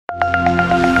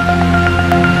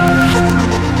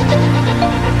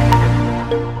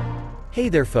Hey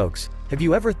there folks, have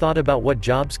you ever thought about what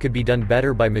jobs could be done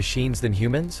better by machines than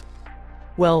humans?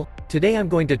 Well, today I'm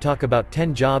going to talk about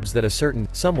 10 jobs that a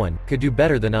certain someone could do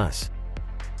better than us.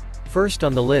 First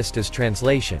on the list is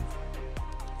translation.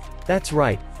 That's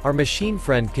right, our machine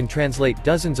friend can translate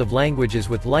dozens of languages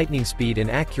with lightning speed and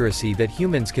accuracy that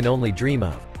humans can only dream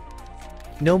of.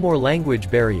 No more language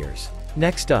barriers.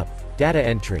 Next up, data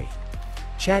entry.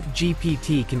 Chat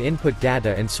GPT can input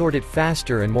data and sort it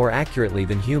faster and more accurately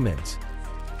than humans.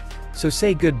 So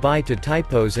say goodbye to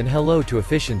typos and hello to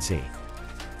efficiency.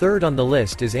 Third on the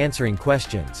list is answering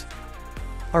questions.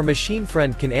 Our machine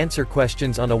friend can answer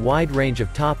questions on a wide range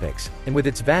of topics, and with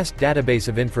its vast database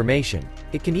of information,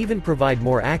 it can even provide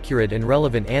more accurate and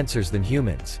relevant answers than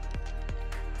humans.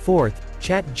 Fourth,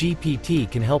 Chat GPT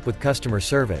can help with customer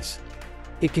service.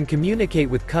 It can communicate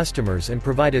with customers and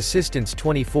provide assistance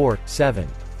 24/7.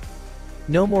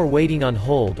 No more waiting on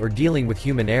hold or dealing with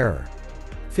human error.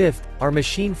 Fifth, our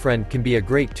machine friend can be a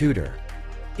great tutor.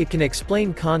 It can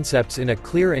explain concepts in a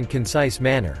clear and concise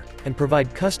manner, and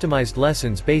provide customized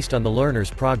lessons based on the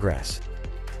learner's progress.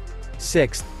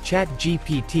 Sixth, Chat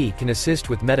GPT can assist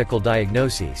with medical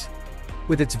diagnoses.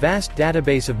 With its vast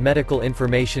database of medical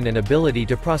information and ability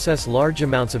to process large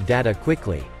amounts of data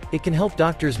quickly, it can help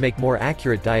doctors make more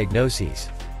accurate diagnoses.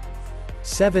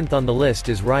 Seventh on the list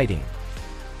is writing.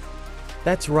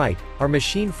 That's right, our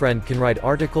machine friend can write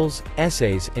articles,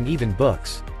 essays, and even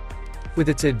books. With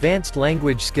its advanced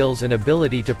language skills and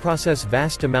ability to process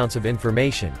vast amounts of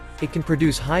information, it can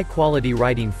produce high-quality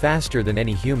writing faster than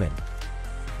any human.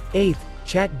 Eighth,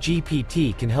 Chat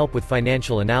GPT can help with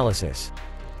financial analysis.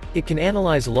 It can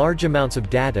analyze large amounts of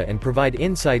data and provide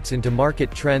insights into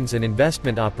market trends and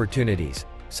investment opportunities,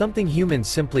 something humans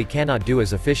simply cannot do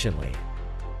as efficiently.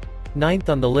 Ninth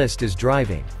on the list is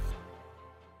driving.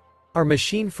 Our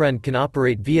machine friend can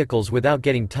operate vehicles without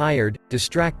getting tired,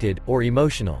 distracted, or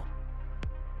emotional.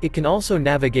 It can also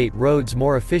navigate roads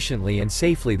more efficiently and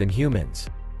safely than humans.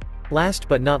 Last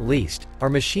but not least, our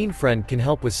machine friend can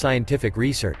help with scientific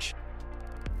research.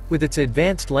 With its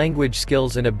advanced language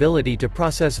skills and ability to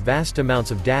process vast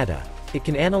amounts of data, it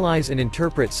can analyze and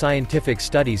interpret scientific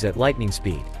studies at lightning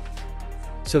speed.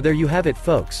 So there you have it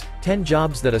folks, 10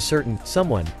 jobs that a certain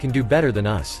someone can do better than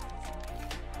us.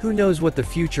 Who knows what the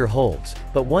future holds,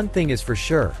 but one thing is for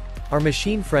sure, our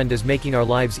machine friend is making our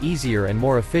lives easier and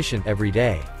more efficient every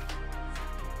day.